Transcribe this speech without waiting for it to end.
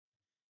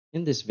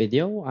In this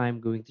video,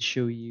 I'm going to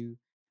show you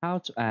how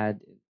to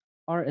add an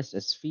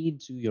RSS feed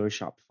to your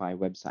Shopify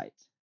website.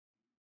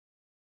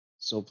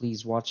 So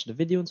please watch the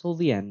video until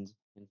the end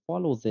and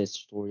follow this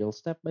tutorial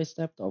step by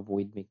step to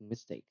avoid making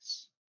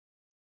mistakes.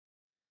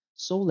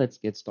 So let's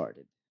get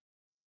started.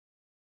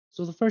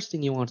 So the first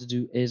thing you want to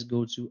do is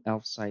go to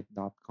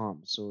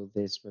elfsite.com. So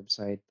this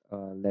website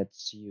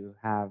lets you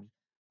have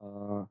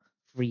uh,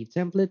 free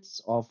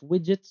templates of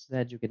widgets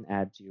that you can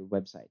add to your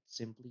website.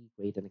 Simply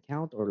create an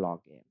account or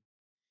log in.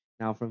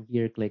 Now from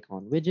here, click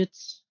on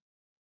widgets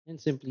and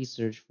simply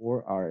search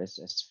for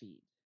RSS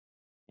feed.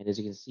 And as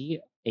you can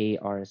see, a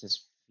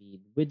RSS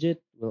feed widget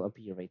will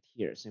appear right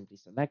here. Simply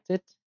select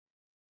it,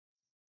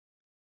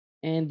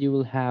 and you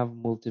will have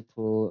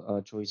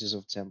multiple choices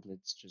of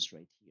templates just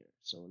right here.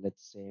 So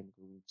let's say I'm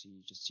going to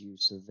just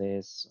use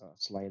this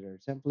slider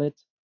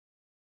template.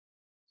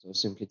 So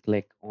simply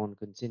click on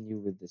continue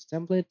with this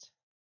template.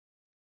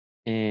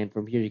 And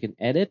from here, you can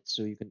edit.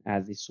 So you can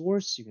add the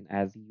source, you can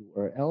add the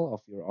URL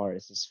of your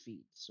RSS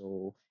feed.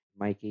 So in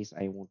my case,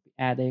 I won't be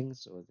adding.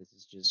 So this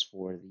is just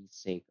for the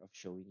sake of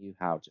showing you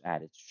how to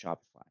add it to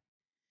Shopify.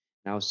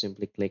 Now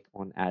simply click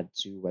on add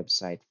to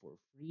website for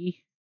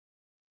free.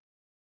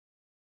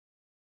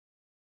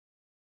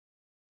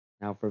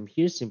 Now from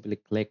here, simply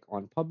click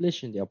on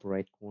publish in the upper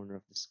right corner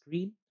of the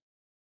screen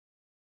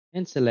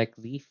and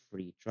select the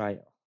free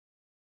trial.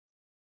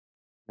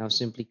 Now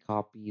simply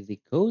copy the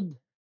code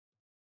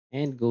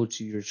and go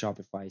to your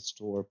Shopify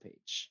store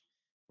page.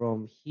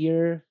 From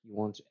here, you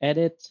want to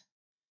edit.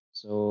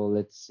 So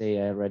let's say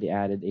I already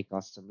added a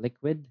custom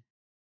liquid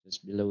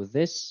just below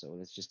this. So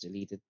let's just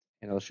delete it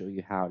and I'll show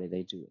you how did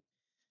I do it.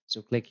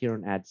 So click here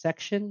on add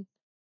section,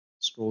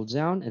 scroll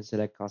down and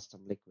select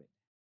custom liquid.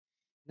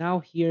 Now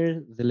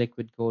here, the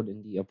liquid code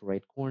in the upper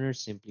right corner,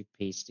 simply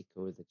paste the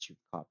code that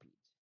you've copied.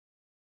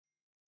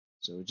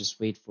 So just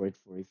wait for it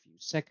for a few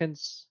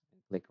seconds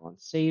and click on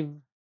save.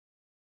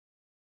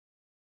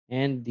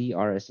 And the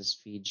RSS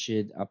feed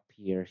should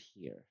appear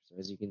here. So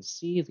as you can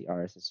see, the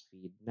RSS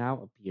feed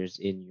now appears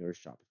in your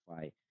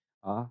Shopify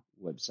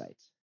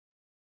website.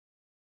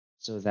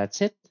 So that's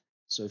it.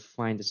 So if you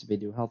find this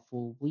video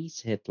helpful, please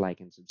hit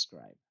like and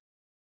subscribe.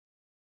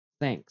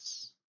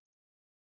 Thanks.